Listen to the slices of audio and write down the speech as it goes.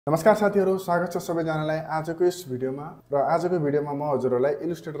नमस्कार साथीहरु, स्वागत छ सबैजनालाई आजको यस भिडियोमा। र आजको भिडियोमा म हजुरहरुलाई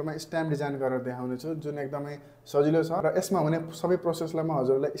इलस्ट्रेटरमा स्ट्याम्प डिजाइन गरेर देखाउने छु, जुन एकदमै सजिलो छ र यसमा हुने सबै प्रोसेसलाई म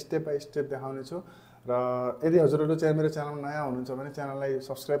हजुरहरुलाई स्टेप बाइ स्टेप देखाउने छु। र यदि हजुरहरु मेरो च्यानलमा नयाँ हुनुहुन्छ भने च्यानललाई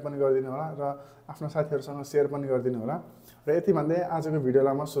सब्स्क्राइब पनि गरिदिनु होला र आफ्नो साथीहरुसँग शेयर पनि गरिदिनु होला। र यति भन्दै आजको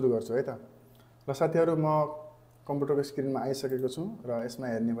भिडियोलाई म सुरु गर्छु है त। र साथीहरु, म कम्प्युटरको स्क्रिनमा आइसकेको छु र यसमा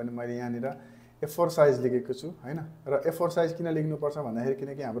हेर्ने भने मैले यहाँनिर A4 साइज लेखेको छु हैन। र A4 साइज किन लेख्नु पर्छ भन्दाखेरि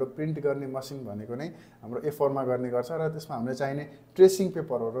किनकि हाम्रो प्रिन्ट गर्ने मसिन भनेको नै हाम्रो A4 मा गर्ने गर्छ र त्यसमा हामीले चाहिने ट्रेसिङ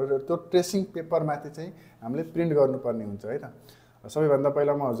पेपर हो र त्यो ट्रेसिङ पेपर माथि चाहिँ हामीले प्रिन्ट गर्नुपर्ने हुन्छ है त। र सबैभन्दा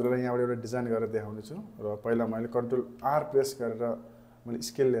पहिला म हजुरलाई यहाँबाट एउटा डिजाइन गरेर देखाउने छु र पहिला मैले कन्ट्रोल R प्रेस गरेर मैले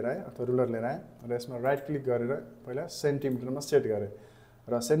स्केल लिएर आए अथवा रुलर लिएर आए र यसमा राइट क्लिक गरेर पहिला सेन्टिमिटरमा सेट गरे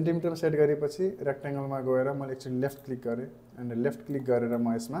र सेन्टिमिटरमा सेट गरेपछि रेक्टेंगलमा गएर मैले एकचोटी लेफ्ट क्लिक गरे अनि लेफ्ट क्लिक गरेर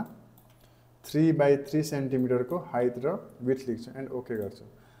म यसमा 3/3 सेन्टिमिटर को हाइट र विड्थ लेख्छु एन्ड ओके गर्छु।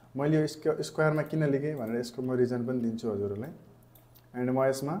 मैले यो स्क्वायरमा किन लेखेँ भनेर यसको म रिजन पनि दिन्छु हजुरहरुलाई। एन्ड म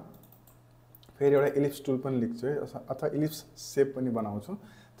यसमा फेरि एउटा इलिप्स टुल पनि लेख्छु है अथवा इलिप्स शेप पनि बनाउँछु।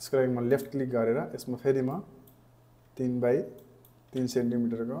 त्यसको लागि म लेफ्ट क्लिक गरेर यसमा फेरि म 3/3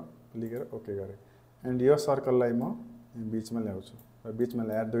 सेन्टिमिटर को लेखेर ओके गरे एन्ड यो सर्कललाई म बीचमा ल्याउँछु र बीचमा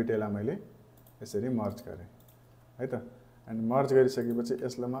ल्याएर दुईटैलाई मैले यसरी मर्ज गरे है त। एन्ड मर्ज गरिसकेपछि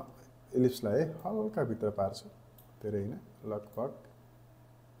यसलाई म इलिप्सलाई हल्का भित्र पार्छु, धेरै हैन, लगभग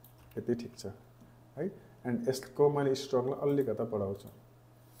यति ठीक छ है। एन्ड यसको मैले स्ट्रोकलाई अलिकता बढाउँछु।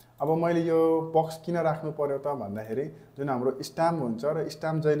 अब मैले यो बक्स किन राख्नु पर्यो त भन्दाखेरि जुन हाम्रो स्ट्याम्प हुन्छ र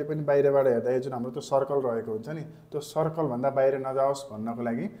स्ट्याम्प जहिले पनि बाहिरबाट हेर्दा जुन हाम्रो त्यो सर्कल रहेको हुन्छ नि, त्यो सर्कल भन्दा बाहिर नजाओस् भन्नको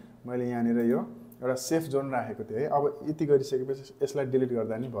लागि मैले यहाँनिर यो एउटा सेफ जोन राखेको थिएँ है। अब यति गरिसकेपछि यसलाई डिलिट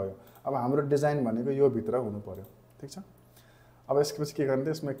गर्दा नि भयो। अब हाम्रो डिजाइन भनेको यो भित्र हुनु पर्यो, ठीक छ। अब यसपछि के गर्ने त,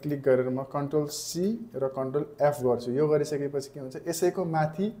 यसमा क्लिक गरेर म कन्ट्रोल सी र कन्ट्रोल एफ गर्छु। यो गरिसकेपछि के हुन्छ, यसैको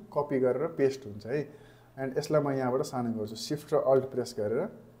माथि कपी गरेर पेस्ट हुन्छ है। एन्ड यसलाई म यहाँबाट सानो गर्छु, शिफ्ट र अल्ट प्रेस गरेर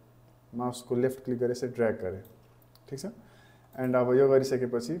माउसको लेफ्ट क्लिक गरेर यसरी ड्र्याग गरे, ठीक छ। एन्ड अब यो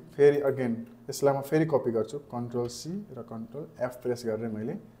गरिसकेपछि फेरि अगेन यसलाई म फेरि कपी गर्छु, कन्ट्रोल सी र कन्ट्रोल एफ प्रेस गरेर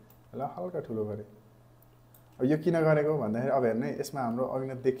मैले यसलाई हल्का ठुलो गरे। अब यो किन गरेको भन्दाखेरि अब हेर्नु है, यसमा हाम्रो अघि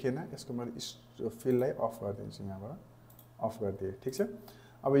नै देखिएन, यसको मैले फिललाई अफ गरिदिन्छु, यहाँबाट अफ गरिदिए, ठीक छ।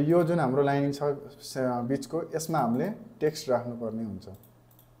 अब यो जुन हाम्रो लाइनिङ छ बीचको, यसमा हामीले टेक्स्ट राख्नुपर्ने हुन्छ।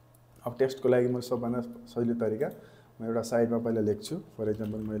 अब टेक्स्टको लागि मैले सबभन्दा सजिलो तरिका म एउटा साइडमा पहिला लेख्छु। फर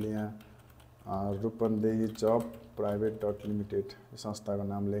एक्जाम्पल मैले यहाँ रूपन्देही जब प्राइभेट डट लिमिटेड संस्थाको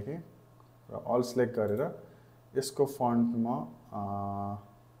नाम लेखेँ र अल सिलेक्ट गरेर यसको फन्ट म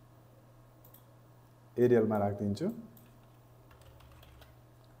एरियलमा राखिदिन्छु।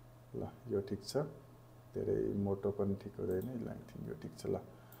 ल यो ठिक छ, धेरै मोटो पनि ठिक हुँदैन, आई थिंक यो ठिक छ। ल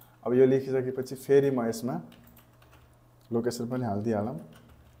अब यो लेखिसकेपछि फेरि म यसमा लोकेसन पनि हाल्दिहालौँ,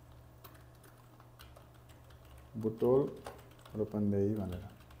 बुटोल रूपन्देही भनेर,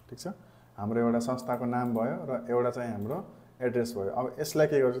 ठिक छ। हाम्रो एउटा संस्थाको नाम भयो र एउटा चाहिँ हाम्रो एड्रेस भयो। अब यसलाई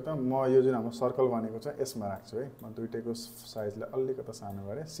के गर्छु त, म यो जुन हाम्रो सर्कल बनेको छ यसमा राख्छु है। म दुईटैको साइजलाई अलिकता सानो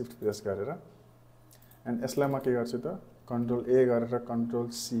गरेँ, शिफ्ट प्रेस गरेर एन्ड यसलाई म के गर्छु त, कन्ट्रोल ए गरेर कन्ट्रोल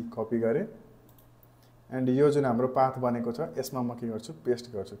सी कपी गरेँ एन्ड यो जुन हाम्रो पाथ बनेको छ यसमा म के गर्छु,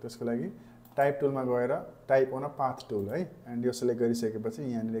 पेस्ट गर्छु। त्यसको लागि टाइप टुलमा गएर टाइप अन पाथ टुल है, एन्ड यो सिलेक्ट गरिसकेपछि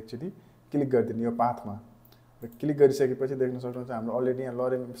यहाँनिर एकचोटि क्लिक गरिदिनु यो पाथमा र क्लिक गरिसकेपछि देख्न सक्नुहुन्छ हाम्रो अलरेडी यहाँ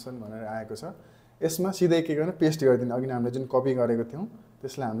लरेम अप्सन भनेर आएको छ। यसमा सिधै के गर्ने, पेस्ट गरिदिनु। अघि हामीले जुन कपी गरेको थियौँ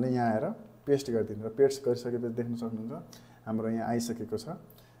त्यसलाई हामीले यहाँ आएर पेस्ट गरिदिनु र पेस्ट गरिसकेपछि देख्न सक्नुहुन्छ हाम्रो यहाँ आइसकेको छ।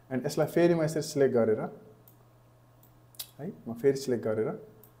 एन्ड यसलाई फेरि म यसरी सिलेक्ट गरेर है, म फेरि सिलेक्ट गरेर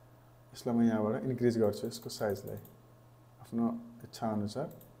यसलाई म यहाँबाट इन्क्रिज गर्छु, यसको साइजलाई आफ्नो इच्छा अनुसार।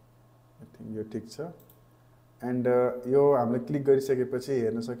 आई थिंक यो ठिक छ। एन्ड यो हामीले क्लिक गरिसकेपछि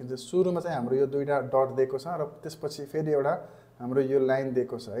हेर्न सकिन्छ सुरुमा चाहिँ हाम्रो यो दुईटा डट दिएको छ र त्यसपछि फेरि एउटा हाम्रो यो लाइन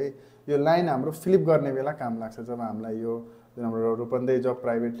दिएको छ है। यो लाइन हाम्रो फ्लिप गर्ने बेला काम लाग्छ। जब हामीलाई यो जुन हाम्रो रूपन्देही जब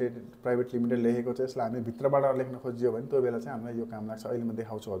प्राइभेट लिमिटेड लेखेको छ यसलाई हामी भित्रबाट लेख्न खोजियो भने त्यो बेला चाहिँ हामीलाई यो काम लाग्छ। अहिले म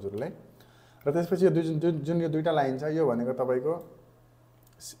देखाउँछु हजुरलाई। र त्यसपछि यो जुन यो दुईटा लाइन छ यो भनेको तपाईको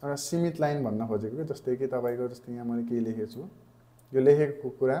एउटा सीमित लाइन भन्न खोजेको कि, जस्तै कि तपाईको जस्तै यहाँ मैले के लेखेको छु, यो लेखेको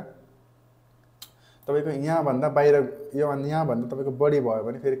कुरा तपाईको यहाँ भन्दा बाहिर, यो यहाँ भन्दा तपाईको बढी भयो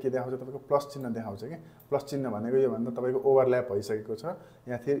भने फेरि के देखाउँछ, तपाईको प्लस चिन्ह देखाउँछ कि। प्लस चिन्ह भनेको यो भन्दा तपाईको ओभरल्याप भइसकेको छ,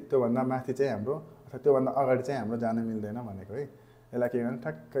 यहाँ फेरि त्यो भन्दा माथि चाहिँ हाम्रो अथवा त्यो भन्दा अगाडि चाहिँ हाम्रो जान मिल्दैन भनेको है। यसलाई के गर्ने,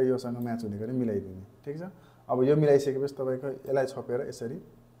 ठ्याक्क योसँग म्याच हुने गरी मिलाइदिने, ठीक छ। अब यो मिलाइसकेपछि तपाईको यसलाई छोपेर यसरी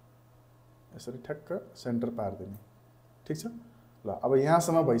यसरी ठ्याक्क सेन्टर पार्दिने, ठीक छ। ल अब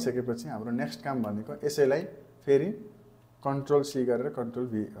यहाँसम्म भइसकेपछि हाम्रो नेक्स्ट काम भनेको यसैलाई फेरि कन्ट्रोल सी गरेर कन्ट्रोल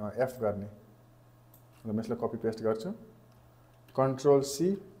एफ गर्ने। ल म यसलाई कपी पेस्ट गर्छु कन्ट्रोल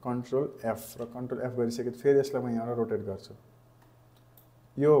सी कन्ट्रोल एफ र कन्ट्रोल एफ गरिसकेपछि फेरि यसलाई म यहाँबाट रोटेट गर्छु।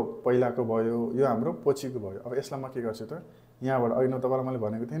 यो पहिलाको भयो, यो हाम्रो पछिको भयो। अब यसलाई म के गर्छु त यहाँबाट अहिले तपाईँलाई मैले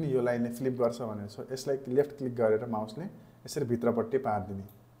भनेको थिएँ नि यो लाइनले फ्लिप गर्छ भनेर छ। यसलाई लेफ्ट क्लिक गरेर माउसले यसरी भित्रपट्टि पारिदिने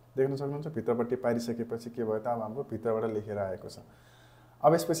देख्न सक्नुहुन्छ। भित्रपट्टि पारिसकेपछि के भयो त अब हाम्रो भित्रबाट लेखेर आएको छ।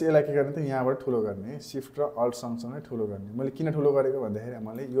 अब यसपछि यसलाई के गर्ने त यहाँबाट ठुलो गर्ने, सिफ्ट र अल्ट सँगसँगै ठुलो गर्ने। मैले किन ठुलो गरेको भन्दाखेरि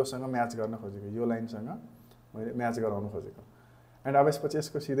मैले योसँग म्याच गर्न खोजेको, यो लाइनसँग मैले म्याच गराउन खोजेको। एन्ड अब यसपछि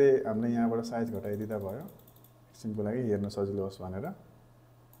यसको सिधै हामीले यहाँबाट साइज घटाइदिँदा भयो एकछिनको लागि हेर्न सजिलो होस् भनेर।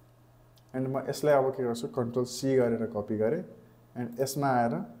 एन्ड म यसलाई अब के गर्छु कन्ट्रोल सी गरेर कपी गरेँ एन्ड यसमा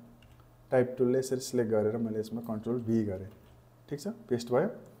आएर टाइप टुलले यसरी सिलेक्ट गरेर मैले यसमा कन्ट्रोल भी गरेँ। ठिक छ, पेस्ट भयो।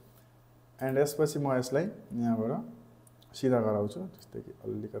 एन्ड यसपछि म यसलाई यहाँबाट सिधा गराउँछु, जस्तै कि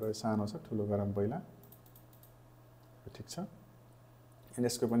अलिकति सानो छ ठुलो गराउँ पहिला। ठिक छ, एन्ड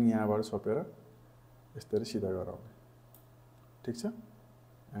यसको पनि यहाँबाट छोपेर यसरी सिधा गराउने। ठिक छ,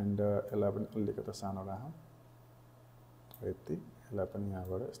 एन्ड यसलाई पनि अलिकति सानो राखौँ यति। यसलाई पनि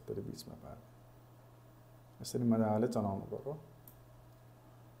यहाँबाट यसरी बिचमा पार्ने, यसरी मजाले चलाउनु पर्यो।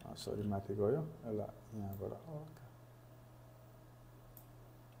 सरी माथि गयो, यसलाई यहाँबाट हल्का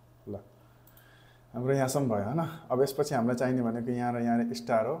ल हाम्रो यहाँसम्म भयो होइन। अब यसपछि हामीलाई चाहिने भनेको यहाँ र यहाँ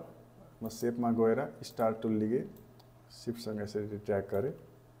स्टार हो। म सेपमा गएर स्टार टुल लिएँ, सिफ्टसँग यसरी ट्र्याक गरेँ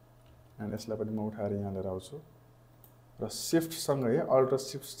एन्ड यसलाई पनि म उठाएर यहाँ लिएर आउँछु र सिफ्टसँगै अल्ट र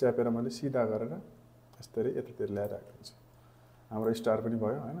सिफ्ट च्यापेर मैले सिधा गरेर यसरी यतातिर ल्याएर राखिदिन्छु। हाम्रो स्टार पनि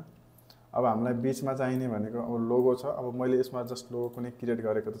भयो होइन। अब हामीलाई बिचमा चाहिने भनेको अब लोगो छ। अब मैले यसमा जस्ट लोगो कुनै क्रिएट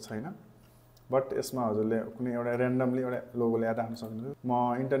गरेको त छैन, बट यसमा हजुरले कुनै एउटा ऱ्यान्डमली एउटा लोगो ल्याएर राख्न सक्नुहुन्छ। म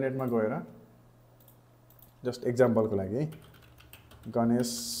इन्टरनेटमा गएर जस्ट एक्जाम्पलको लागि गणेश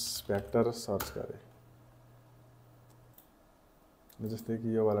भ्याक्टर सर्च गरेँ, जस्तै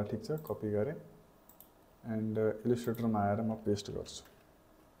कि यो वाला ठिक छ, कपी गरेँ एन्ड इलिस्ट्रेटरमा आएर म पेस्ट गर्छु।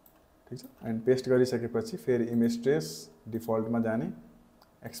 ठिक छ, एन्ड पेस्ट गरिसकेपछि फेरि इमेज ट्रेस डिफल्टमा जाने,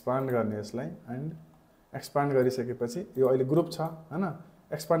 एक्सपान्ड गर्ने यसलाई एन्ड एक्सपान्ड गरिसकेपछि यो अहिले ग्रुप छ होइन।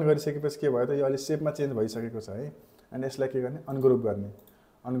 एक्सपान्ड गरिसकेपछि के भयो त यो अहिले सेपमा चेन्ज भइसकेको छ है। एन्ड यसलाई के गर्ने अनग्रुप गर्ने,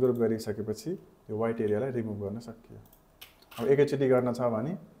 अनग्रुप गरिसकेपछि यो वाइट एरियालाई रिमुभ गर्न सकियो। अब एकैचोटि गर्न छ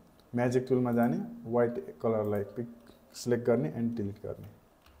भने म्याजिक टुलमा जाने, वाइट कलरलाई पिक सिलेक्ट गर्ने एन्ड डिलिट गर्ने।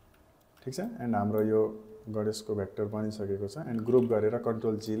 ठिक छ, एन्ड हाम्रो यो गणेशको भ्याक्टर बनिसकेको छ। एन्ड ग्रुप गरेर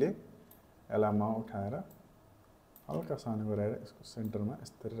कन्ट्रोल जीले यसलाई म उठाएर हल्का सानो गराएर यसको सेन्टरमा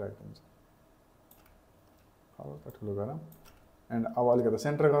यसरी राखिदिन्छु। हल्का ठुलो गरौँ एन्ड अब अलिकति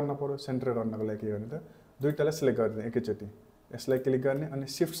सेन्टर गर्न पर्यो। सेन्टर गर्नको लागि के गर्ने त दुईटालाई सिलेक्ट गरिदिने एकैचोटि, यसलाई क्लिक गर्ने अनि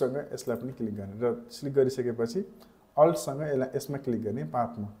सिफ्टसँग यसलाई पनि क्लिक गर्ने र सिलेक्ट गरिसकेपछि अल्टसँग यसलाई यसमा क्लिक गर्ने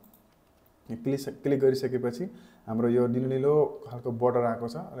पाथमा क्लिक गरिसकेपछि हाम्रो यो निलो खालको बोर्डर आएको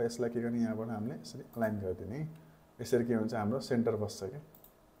छ र यसलाई के गर्ने यहाँबाट हामीले यसरी अलाइन गरिदिने। यसरी के हुन्छ हाम्रो सेन्टर बस्छ क्या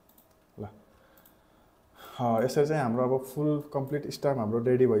ल। यसरी चाहिँ हाम्रो अब फुल कम्प्लिट स्टाम्प हाम्रो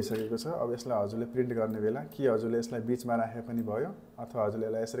रेडी भइसकेको छ। अब यसलाई हजुरले प्रिन्ट गर्ने बेला कि हजुरले यसलाई बिचमा राखे पनि भयो अथवा हजुरले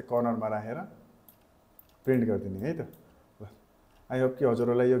यसलाई यसरी कर्नरमा राखेर प्रिन्ट गरिदिने है त। ल आई होप कि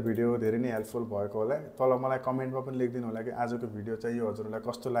हजुरहरूलाई यो भिडियो धेरै नै हेल्पफुल भएको होला। तल मलाई कमेन्टमा पनि लेखिदिनु होला कि आजको भिडियो चाहिँ यो हजुरहरूलाई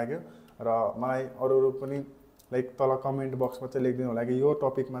कस्तो लाग्यो र मलाई अरू पनि लाइक तल कमेन्ट बक्समा चाहिँ लेखिदिनु होला कि यो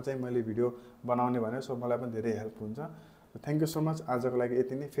टपिकमा चाहिँ मैले भिडियो बनाउने भने। सो मलाई पनि धेरै हेल्प हुन्छ। Thank you so much. आजको लागि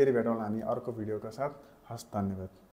यति नै, फेरि भेटौँला हामी अर्को भिडियोका साथ। हस्, धन्यवाद।